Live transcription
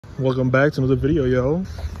Welcome back to another video, yo.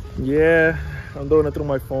 Yeah, I'm doing it through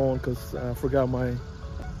my phone because I forgot my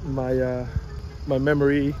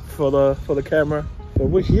memory for the camera. But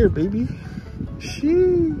we're here, baby.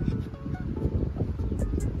 Sheesh.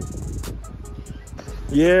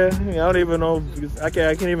 Yeah, I don't even know, because I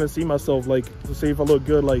can't even see myself, like, to see if I look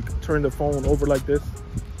good, like turn the phone over like this.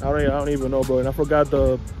 I don't even know, bro. And I forgot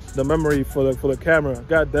the memory for the camera.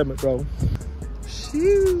 God damn it, bro.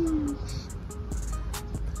 Sheesh.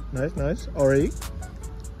 Nice. R8.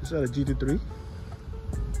 Is that a GT3?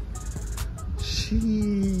 Sheesh.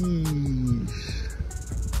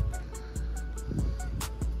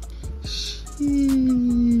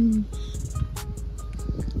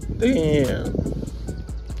 Damn.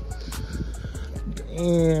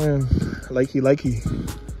 Likey.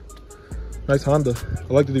 Nice Honda.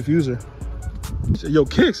 I like the diffuser. Yo,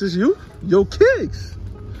 Kicks, this you? Yo, Kicks.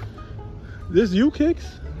 This you,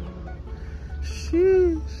 Kicks?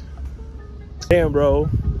 Sheesh. Damn, bro.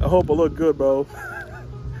 I hope I look good, bro.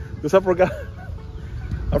 Cause I forgot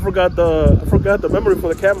the memory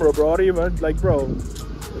for the camera, bro. I don't even, like, bro.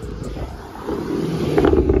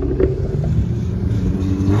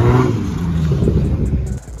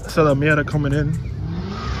 So the Miata coming in.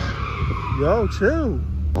 Yo, chill.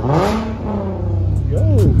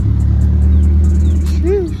 Yo.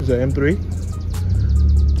 Sheesh. Is that M3?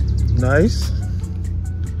 Nice.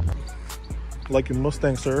 Like your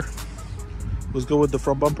Mustang, sir. Let's go with the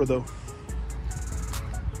front bumper, though.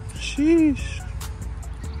 Sheesh.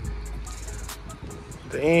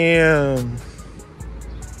 Damn.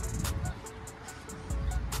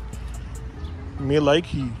 Me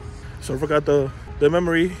likey. So I forgot the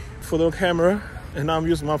memory for the camera, and now I'm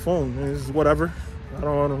using my phone. It's whatever. I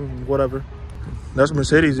don't want to, whatever. That's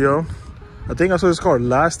Mercedes, yo. I think I saw this car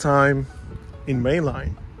last time in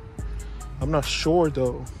Mainline. I'm not sure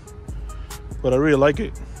though, but I really like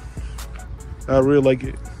it. I really like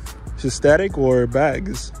it. Is it static or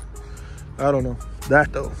bags? I don't know.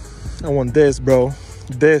 That though. I want this, bro.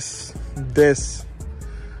 This.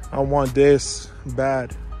 I want this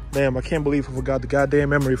bad. Damn, I can't believe I forgot the goddamn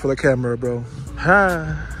memory for the camera, bro.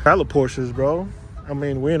 I love Porsches, bro. I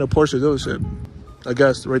mean, we're in a Porsche dealership, I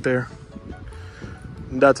guess, right there.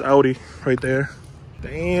 And that's Audi right there.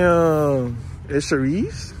 Damn. It's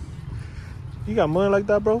Cherise? You got money like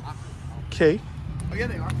that, bro? Okay. Oh, yeah,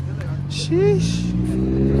 they are. Sheesh.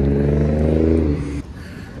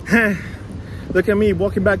 Look at me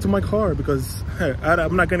walking back to my car because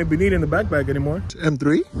I'm not going to be needing the backpack anymore.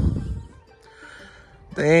 M3?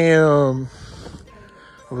 Damn.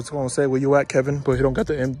 I was going to say where you at, Kevin, but he don't got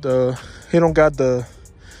the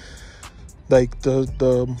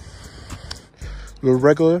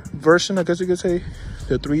regular version, I guess you could say.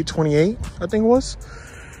 The 328, I think it was.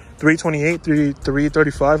 328,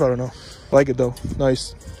 335, I don't know. Like it though.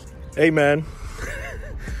 Nice. Hey man,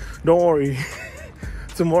 don't worry.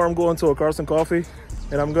 Tomorrow I'm going to a Carson Coffee,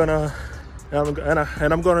 and I'm gonna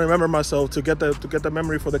remember myself to get the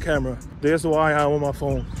memory for the camera. That's why I'm on my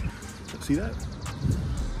phone. See that?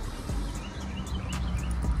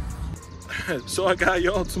 So I got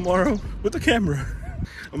y'all tomorrow with the camera.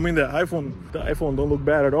 I mean, the iPhone don't look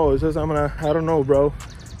bad at all. It's just I don't know, bro.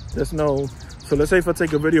 There's no. So let's say if I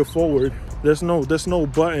take a video forward, there's no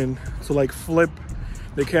button to like flip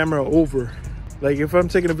the camera over. Like if I'm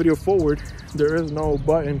taking a video forward, there is no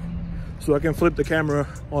button so I can flip the camera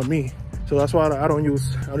on me. So that's why I don't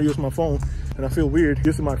use my phone, and I feel weird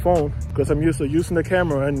using my phone because I'm used to using the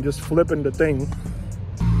camera and just flipping the thing.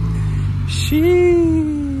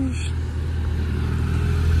 Sheesh.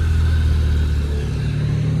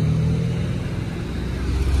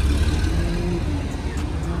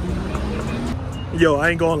 Yo, I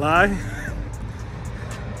ain't gonna lie.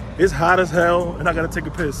 It's hot as hell, and I gotta take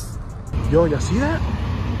a piss. Yo, y'all see that?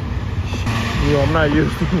 Yo, I'm not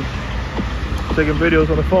used to taking videos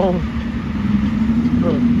on the phone.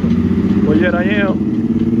 But yet I am.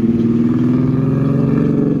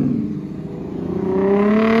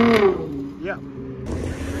 Yeah.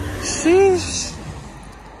 Sheesh.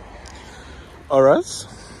 All right.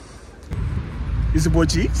 It's your boy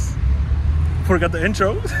Cheeks. Forgot the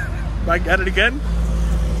intro. Back at it again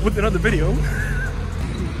with another video.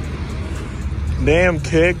 Damn,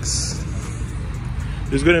 Kicks.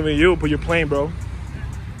 It's gonna be you, but you're playing, bro.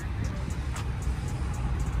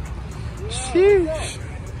 Sheesh.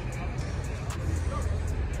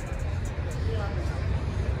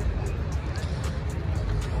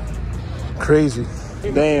 Crazy.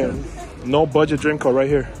 Damn. No budget drink card right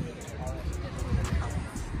here.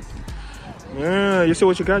 Yeah, you see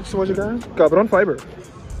what you got? You see what you got? Cabron fiber.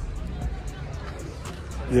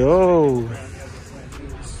 Yo.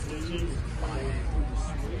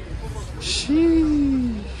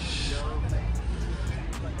 Sheesh.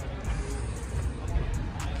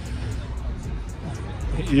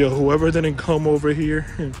 Yo, whoever didn't come over here,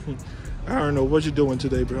 I don't know what you're doing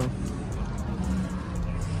today, bro.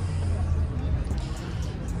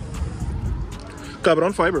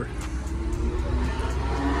 Cabron fiber.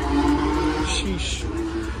 Sheesh.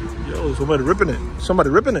 Yo, somebody ripping it. Somebody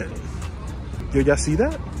ripping it. Yo, y'all see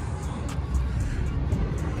that?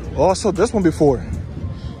 Oh, I saw this one before.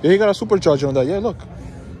 Yeah, he got a supercharger on that. Yeah, look.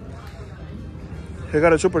 He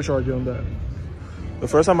got a supercharger on that. The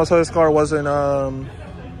first time I saw this car was in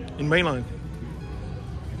Mainline.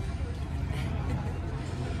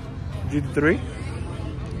 GT3.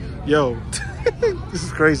 Yo, this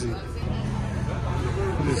is crazy.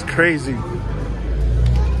 This is crazy.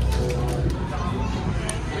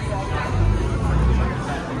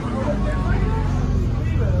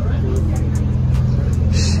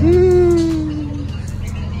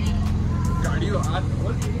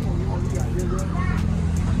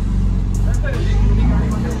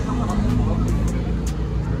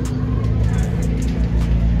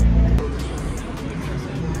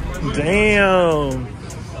 Damn.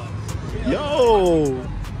 Yo.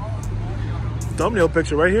 Thumbnail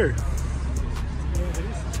picture right here.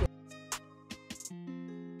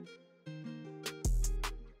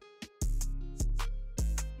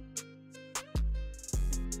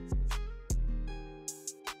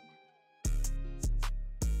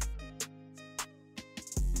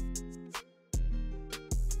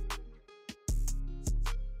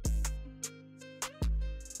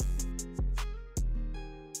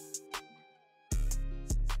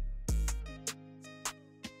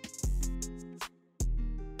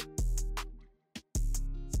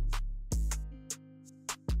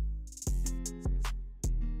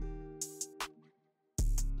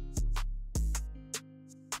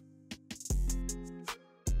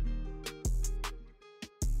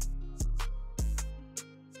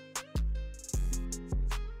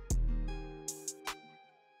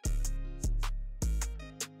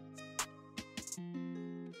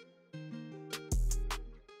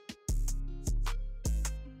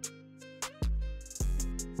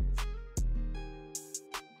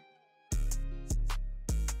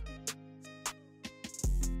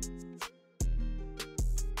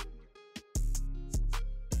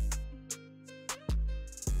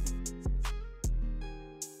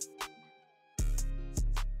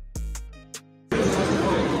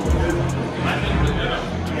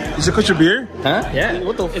 Did you cut your beard? Huh? Yeah.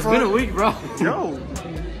 What the fuck? It's been a week, bro. Yo.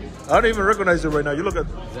 I don't even recognize you right now. You look a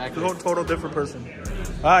total different person.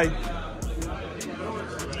 Hi.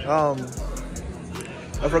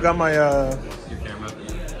 I forgot my Your camera?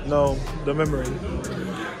 No, the memory.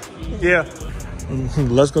 Yeah.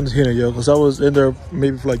 Let's continue, yo, because I was in there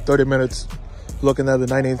maybe for like 30 minutes looking at the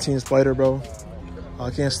 918 Spider, bro.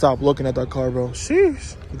 I can't stop looking at that car, bro.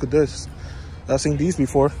 Sheesh. Look at this. I've seen these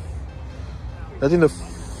before. I think the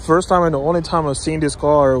first time and the only time I've seen this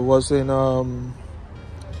car was in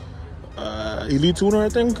Elite Tuner, I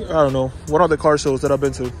think. I don't know. One of the car shows that I've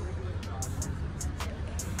been to.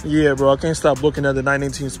 Yeah, bro. I can't stop looking at the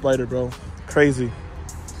 918 Spider, bro. Crazy.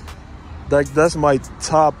 That's my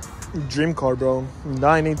top dream car, bro.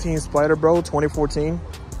 918 Spider, bro. 2014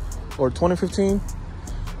 or 2015.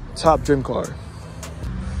 Top dream car.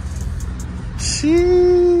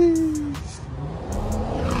 Sheesh.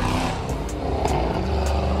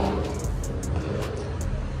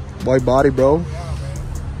 White body, bro.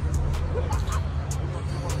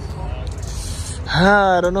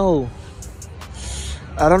 I don't know.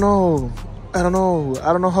 I don't know. I don't know.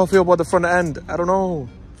 I don't know how I feel about the front end. I don't know.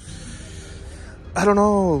 I don't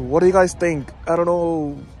know. What do you guys think? I don't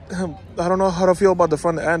know. I don't know how to feel about the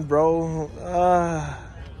front end, bro. I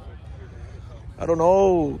don't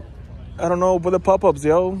know. I don't know. But the pop-ups,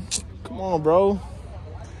 yo. Come on, bro.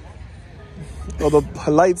 Or the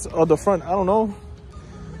lights on the front. I don't know.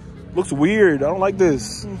 Looks weird. I don't like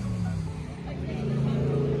this. I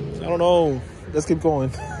don't know. Let's keep going.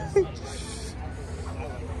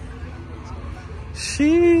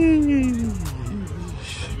 Sheesh.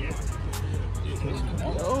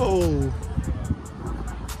 Oh.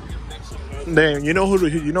 Damn, you know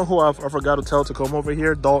who I forgot to tell to come over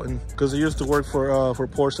here? Dalton, because he used to work for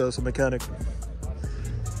Porsche as a mechanic.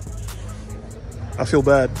 I feel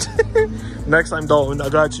bad. Next time, Dalton, I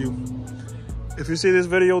got you. If you see this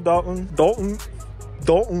video, Dalton,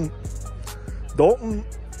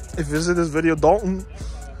 if you see this video, Dalton,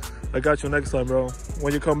 I got you next time, bro.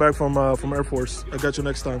 When you come back from Air Force, I got you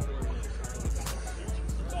next time.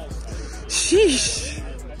 Sheesh.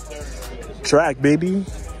 Track, baby.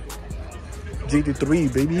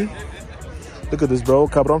 GT3, baby. Look at this, bro.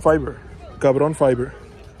 Cabron fiber. carbon fiber.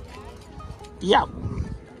 Yeah.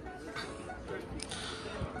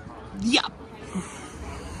 Yeah.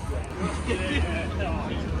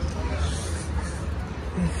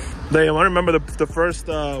 Damn, I remember the first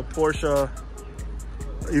Porsche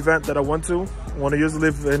event that I went to when I used to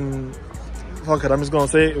live in, fuck it, I'm just gonna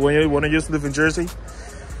say it, when I used to live in Jersey.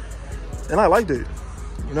 And I liked it.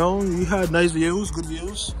 You know, you had nice views, good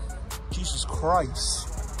views. Jesus Christ.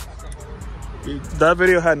 That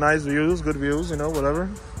video had nice views, good views, you know, whatever.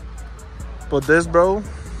 But this, bro,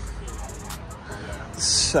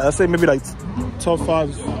 I'd say maybe like top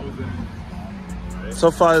five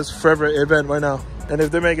favorite event right now. And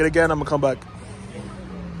if they make it again, I'm gonna come back.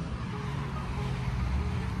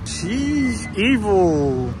 Jeez,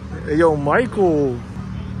 evil. Hey, yo, Michael.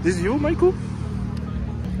 This is you, Michael?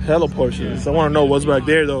 Hello, Porsches. I want to know what's back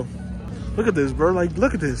there, though. Look at this, bro. Like,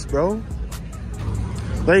 look at this, bro.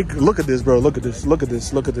 Like, look at this, bro. Look at this. Look at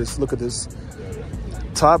this. Look at this. Look at this.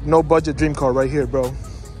 Top, no budget dream car right here, bro.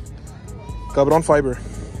 Carbon fiber.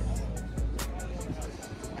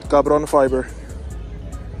 Carbon fiber.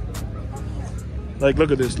 Like,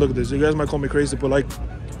 look at this. Look at this. You guys might call me crazy, but like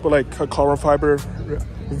carbon fiber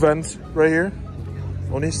vents right here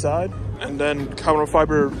on each side, and then carbon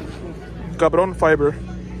fiber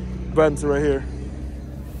vents right here,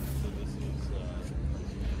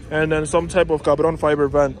 and then some type of carbon fiber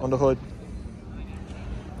vent on the hood.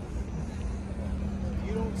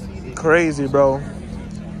 Crazy, bro.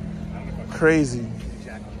 Crazy.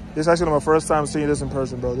 This is actually my first time seeing this in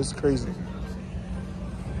person, bro. This is crazy.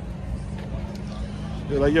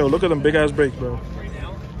 You're like, yo, look at them big ass brakes, bro.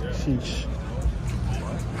 Sheesh.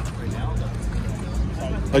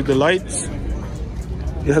 Like the lights,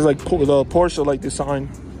 it has like the Porsche like design.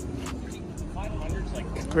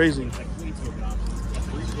 Crazy.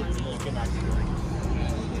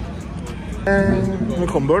 And the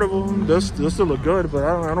convertible, those still look good, but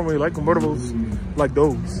I don't really like convertibles like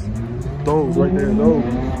those. Those right there, those.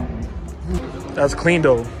 That's clean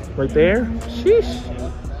though, right there. Sheesh.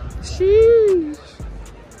 Sheesh.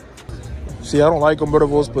 See, I don't like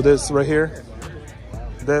convertibles, but this right here,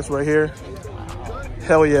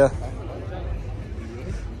 hell yeah.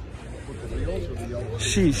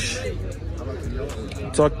 Sheesh.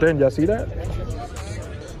 Tucked in, y'all see that?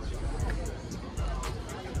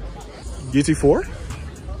 GT4?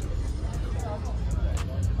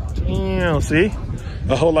 Damn, see?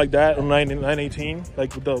 A hole like that in 918,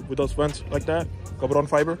 like with those vents like that, carbon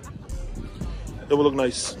fiber, it would look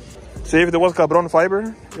nice. See, if there was carbon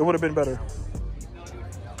fiber, it would have been better.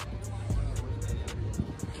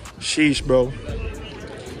 Sheesh, bro.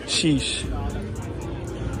 Sheesh.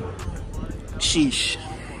 Sheesh.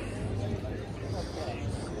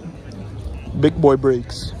 Big boy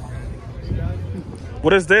brakes.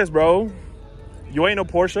 What is this, bro? You ain't no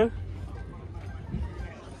Porsche?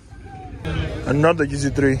 Another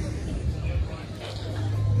GT3.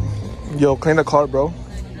 Yo, clean the car, bro.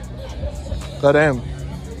 Goddamn.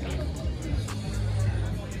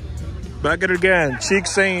 Back at it again. Cheek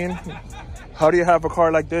saying, how do you have a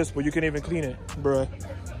car like this but you can't even clean it, bruh?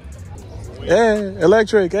 Hey,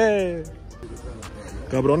 electric, hey.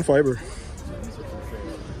 Carbon fiber.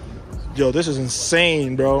 Yo, this is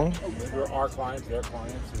insane, bro. Our clients, their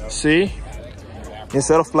clients, you know. See?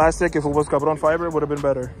 Instead of plastic, if it was carbon fiber, it would have been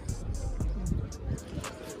better.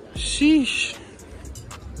 Sheesh.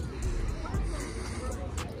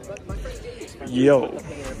 Yo,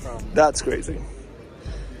 that's crazy.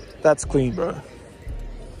 That's clean, bro.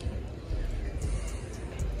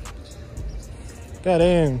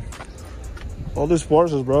 Goddamn. All these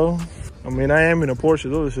Porsches, bro. I mean, I am in a Porsche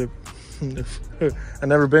dealership. I've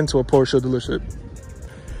never been to a Porsche dealership.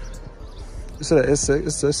 Is it a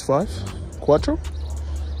S5? Quattro?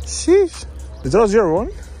 Sheesh. Is that a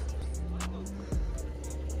 01?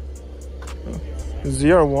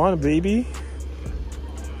 01, baby.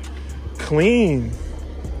 Clean.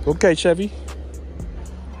 Okay, Chevy.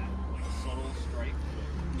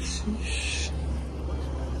 Sheesh.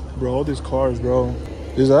 Bro, all these cars, bro.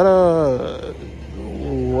 Is that a...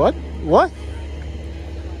 What? What?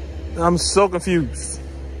 I'm so confused.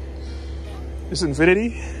 It's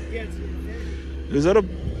Infinity? Yeah, Is that a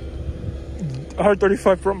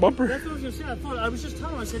R35 front bumper? that's what I was gonna say. I was just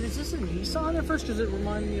telling him, I said, is this a Nissan at first? Because it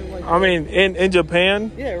reminded me of like... I mean, in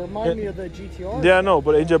Japan... Yeah, it reminded me of the GTR. Yeah, I know,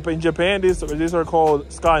 but in Japan, these are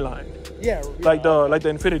called Skyline. Yeah. Like the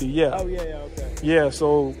Infinity, yeah. Oh, yeah, okay. Yeah,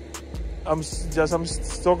 so I'm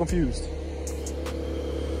so confused.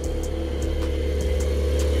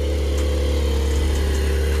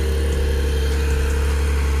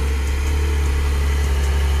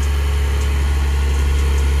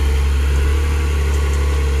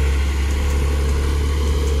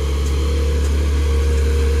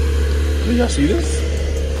 Do y'all see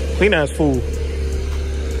this? Clean ass fool.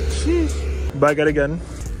 Sheesh. Back at it again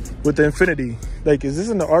with the Infinity. Like, is this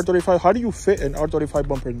in the R35? How do you fit an R35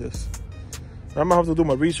 bumper in this? I'm gonna have to do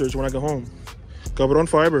my research when I get home. Cabron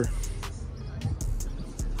fiber.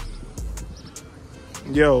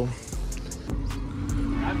 Yo. Thinking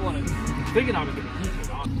I was gonna keep it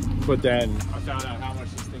on, but then I found out how much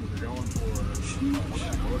these things are going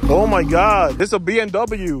for. Oh my God, it's a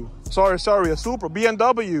BMW. Sorry, a Supra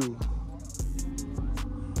BMW.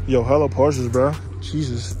 Yo, hello Porsches, bro.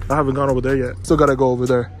 Jesus, I haven't gone over there yet. Still gotta go over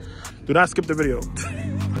there. Do not skip the video.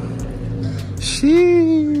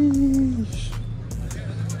 Sheesh.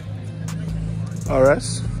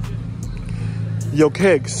 RS. Yo,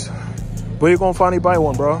 Kicks. Where you gonna finally buy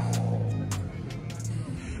one, bro?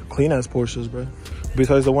 Clean ass Porsches, bro.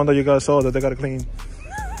 Besides the one that you guys saw that they gotta clean.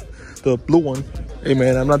 The blue one. Hey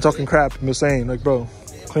man, I'm not talking crap. I'm just saying, like, bro,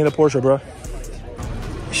 clean a Porsche, bro.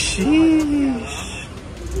 Sheesh.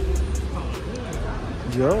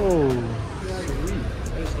 Yo.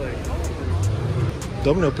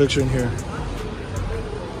 Thumbnail picture in here.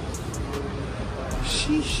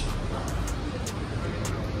 Sheesh.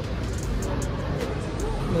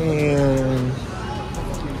 Man.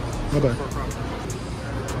 My bad.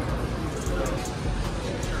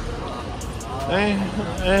 I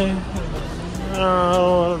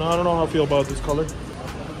don't know how I feel about this color.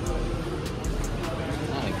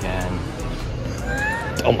 Not again.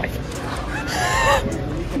 Oh my.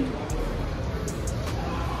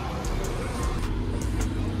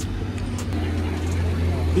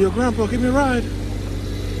 Yo, Grandpa, give me a ride.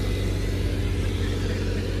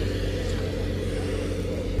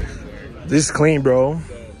 This is clean, bro.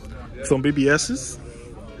 Some BBS's.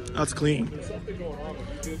 That's clean.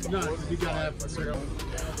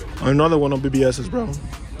 Another one on BBS's, bro.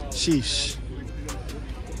 Sheesh.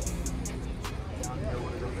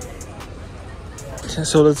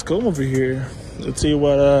 So let's go over here. Let's see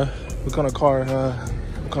what kind of cars,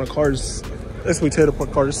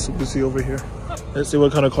 exploitative cars we see over here. Let's see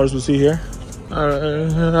what kind of cars we see here.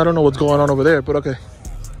 I don't know what's going on over there, but okay.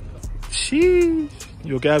 Sheesh.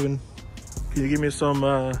 Yo, Gavin, can you give me some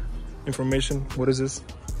information? What is this?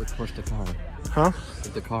 The Porsche the car. Huh?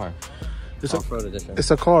 The car. It's off-road edition.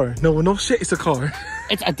 It's a car. No shit. It's a car.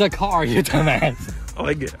 It's a car, you dumbass. I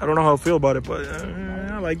like it. I don't know how I feel about it, but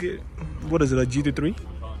I like it. What is it? A GT3?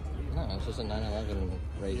 No, it's just a 911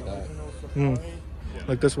 raised up.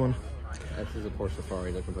 Like this one. This is a Porsche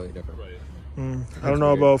Safari. They're completely different. I don't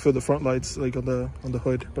know about for the front lights, like on the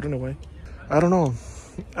hood, but anyway, I don't know.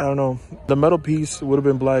 The metal piece would have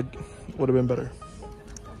been black, would have been better.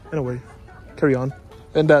 Anyway, carry on.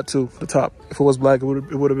 And that too, the top. If it was black, it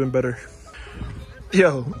would have been better.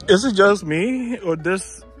 Yo, is it just me or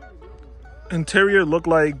this interior look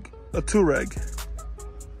like a Touareg?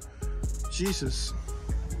 Jesus.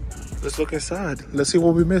 Let's look inside. Let's see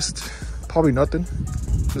what we missed. Probably nothing.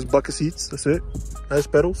 Just bucket seats. That's it. Nice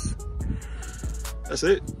pedals. That's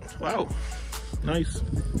it. Wow. Nice.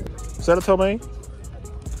 Is that a Tomei?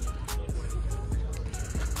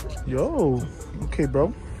 Yo. Okay,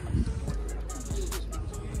 bro.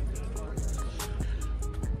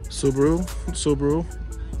 Subaru.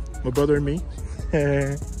 My brother and me.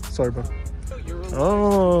 Sorry, bro.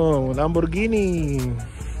 Oh, Lamborghini.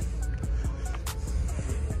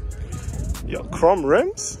 Yo, chrome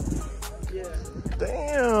rims? Yeah.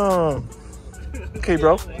 Damn. Okay,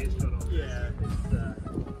 bro.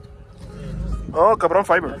 Oh, Cabron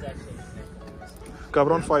fiber.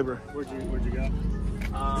 Cabron fiber. Where'd you go?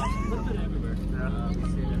 A little bit everywhere.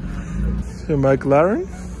 McLaren.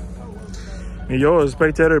 Yo,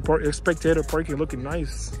 spectator parking looking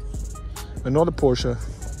nice. Another Porsche.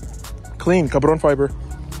 Clean, Cabron fiber.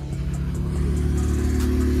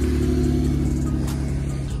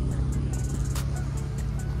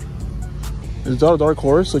 Is that a dark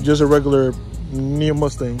horse or just a regular Neo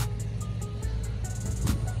Mustang?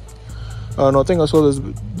 No, I think I saw this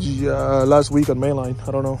last week on Mainline.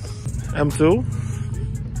 I don't know. M2.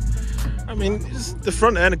 I mean, the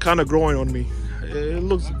front end kind of growing on me. It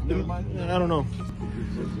looks, I don't know.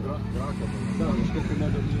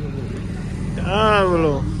 I don't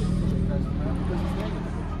know.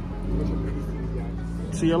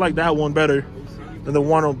 See, I like that one better than the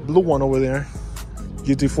blue one over there.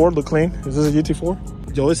 GT4 look clean. Is this a GT4?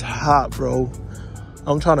 Yo, it's hot, bro.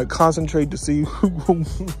 I'm trying to concentrate to see about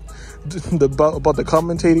the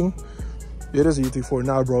commentating. It is a GT4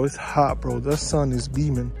 now, bro. It's hot, bro. The sun is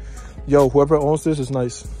beaming. Yo, whoever owns this is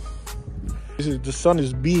nice. The sun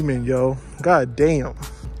is beaming, yo. God damn.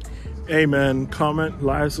 Hey, man, comment,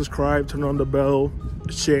 like, subscribe, turn on the bell,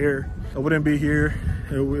 share. I wouldn't be here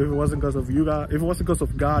if it wasn't because of you guys. If it wasn't because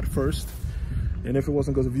of God first. And if it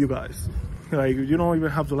wasn't because of you guys, like, you don't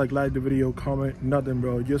even have to like the video, comment, nothing,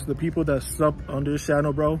 bro. Just the people that sub on this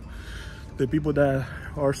channel, bro. The people that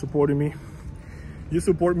are supporting me. You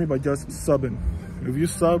support me by just subbing. If you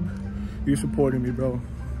sub, you're supporting me, bro.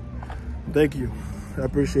 Thank you. I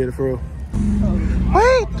appreciate it, for real.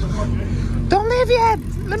 Wait! Don't leave yet!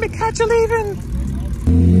 Let me catch you leaving!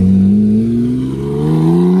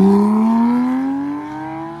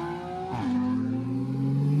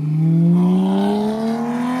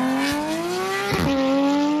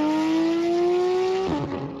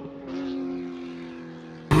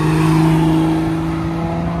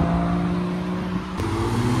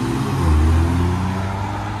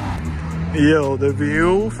 Yo, the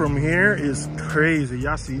view from here is crazy.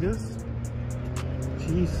 Y'all see this?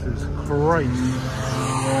 Jesus Christ.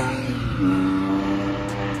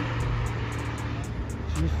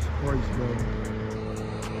 Jesus Christ,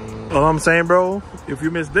 bro. All I'm saying, bro, if you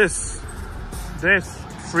miss this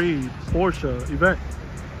free Porsche event,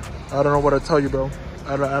 I don't know what to tell you, bro.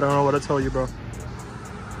 I don't know what to tell you, bro.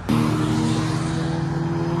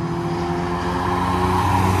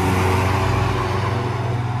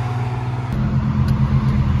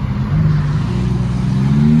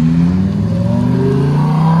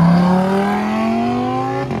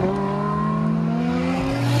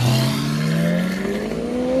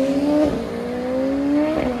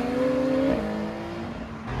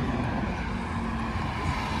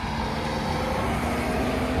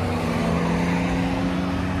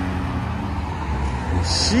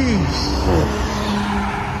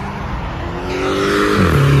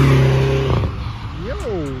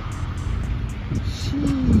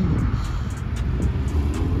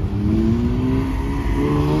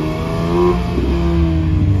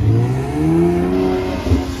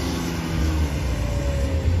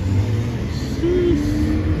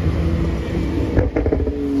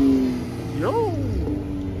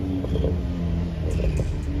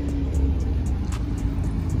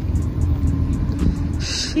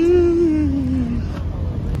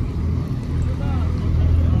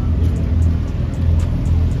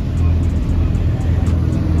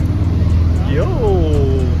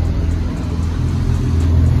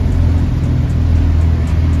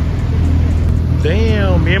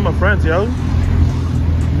 Damn, me and my friends, yo.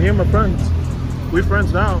 Me and my friends. We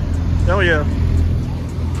friends now. Hell yeah.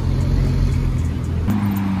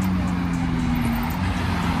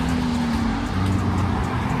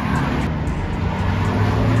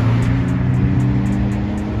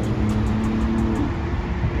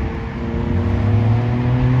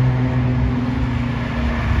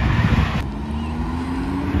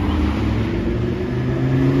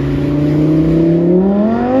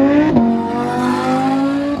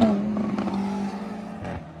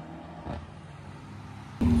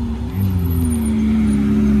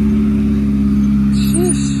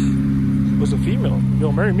 Was a female.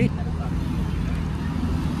 You'll marry me.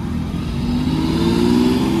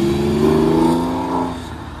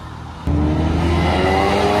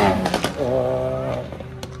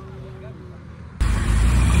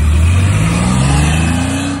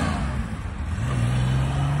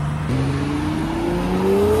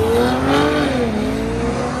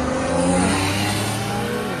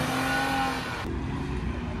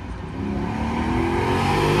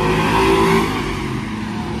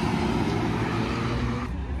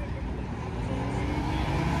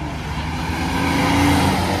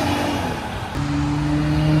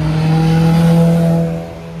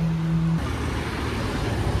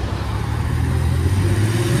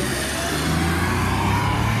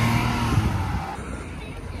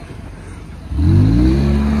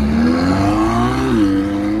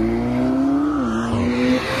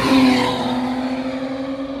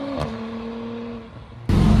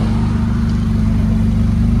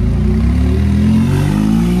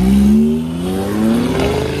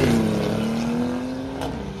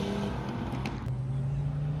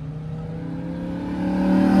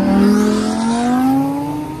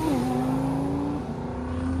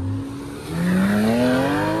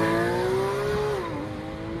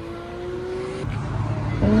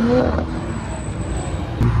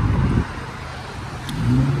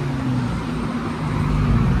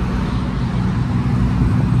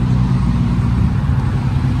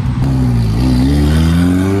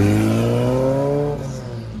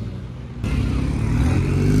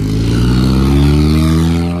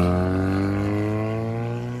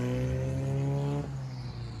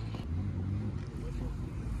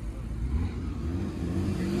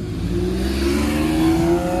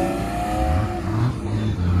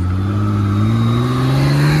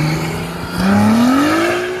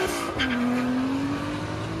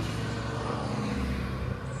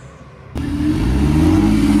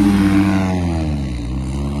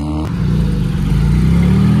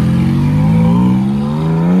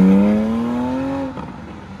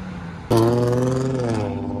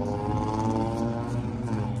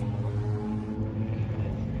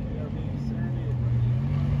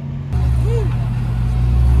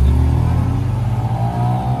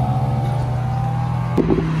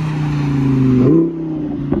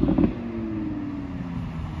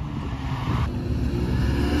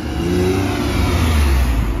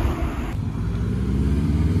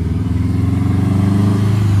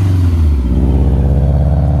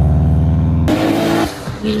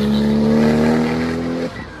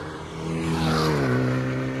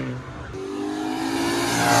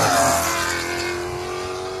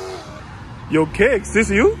 Yo, Kicks, this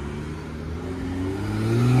you?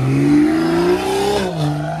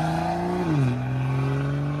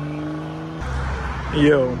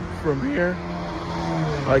 Yo, from here,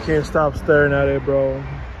 I can't stop staring at it, bro.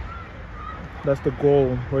 That's the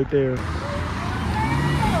goal right there.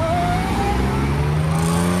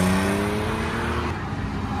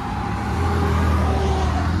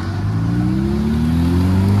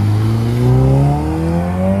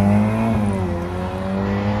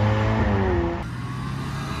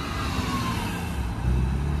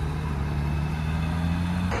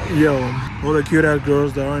 Yo, all the cute ass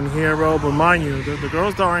girls that are in here, bro. But mind you, the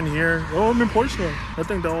girls that are in here, oh, I'm in Porsche. I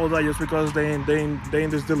think they're all that just because they ain't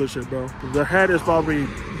this dealership, bro. Their head is probably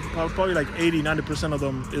like 80-90% of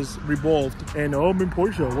them is revolved. And oh, I'm in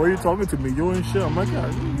Porsche. Why are you talking to me? You ain't shit. I'm like, yeah,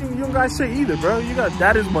 you don't got shit either, bro. You got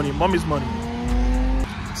daddy's money, mommy's money.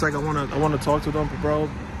 It's like I wanna talk to them, but bro,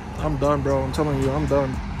 I'm done, bro. I'm telling you, I'm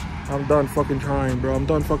done. I'm done fucking trying, bro. I'm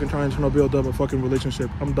done fucking trying to build up a fucking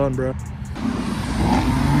relationship. I'm done, bro.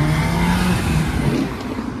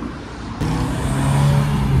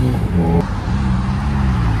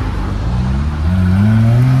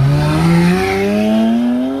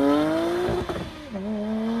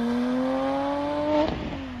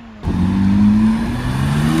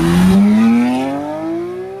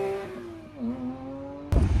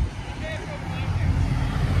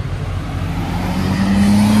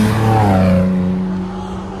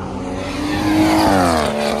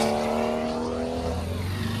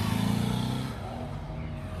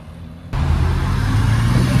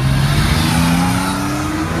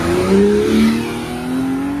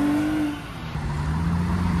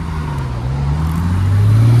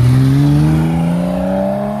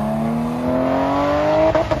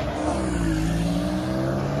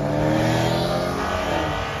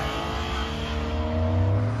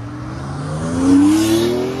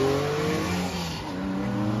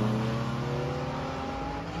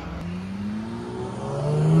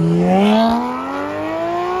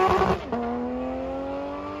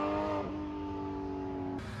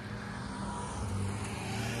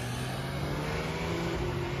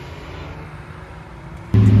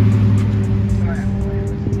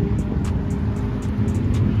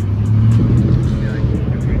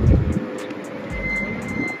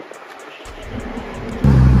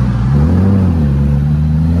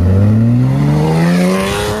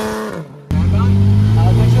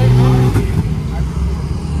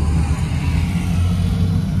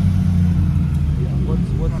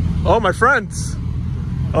 Oh, my friends.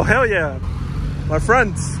 Oh, hell yeah. My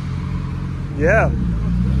friends. Yeah.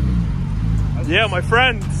 Yeah, my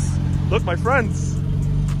friends. Look, my friends.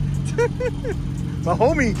 My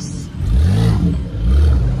homies.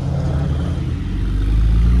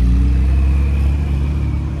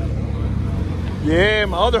 Yeah,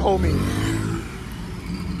 my other homie.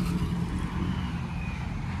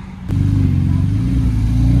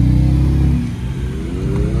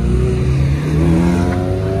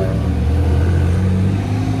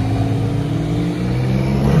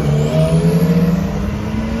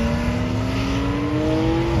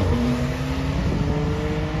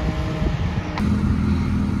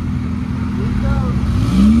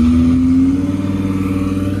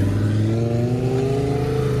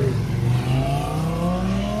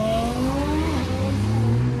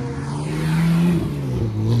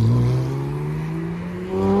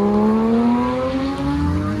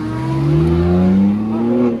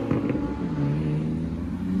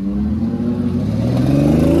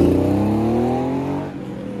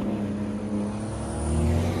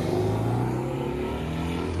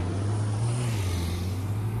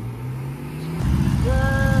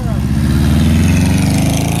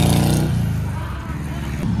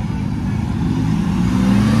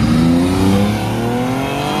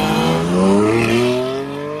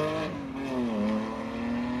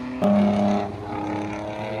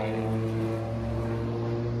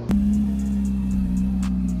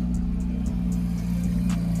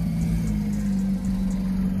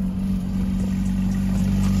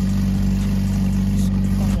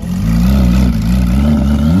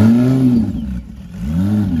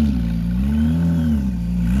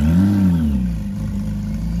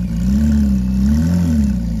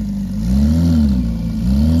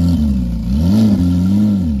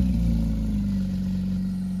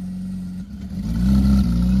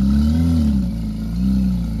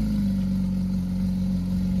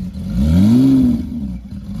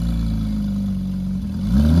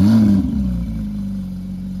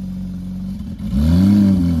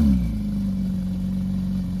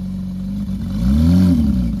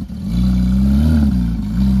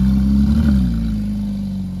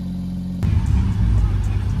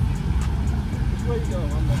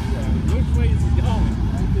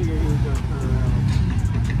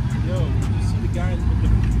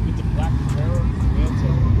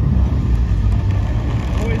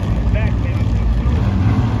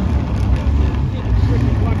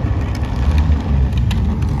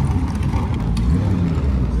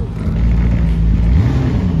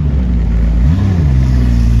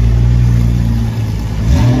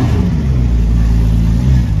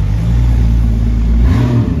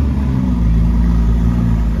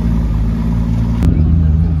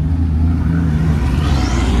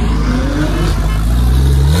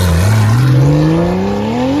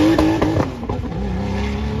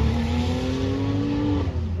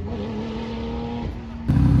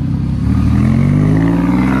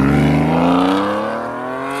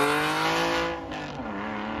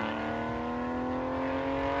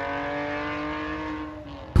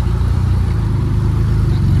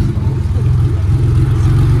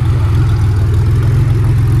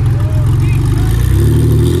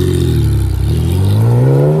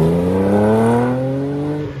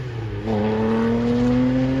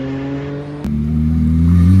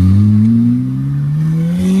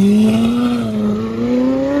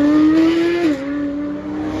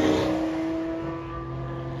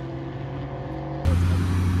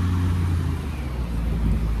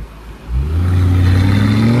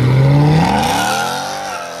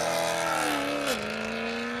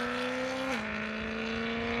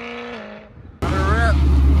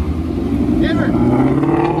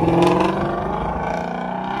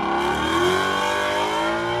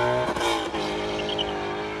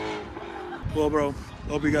 Well, bro,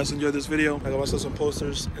 hope you guys enjoyed this video. I got myself some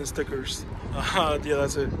posters and stickers. Yeah,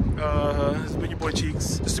 that's it. It's been your boy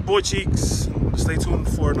Cheeks. It's your boy Cheeks. Stay tuned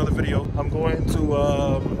for another video. I'm going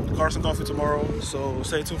to Cars and Coffee tomorrow, so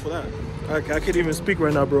stay tuned for that. I can't even speak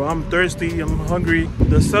right now, bro. I'm thirsty. I'm hungry.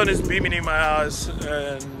 The sun is beaming in my eyes,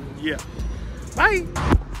 and yeah. Bye.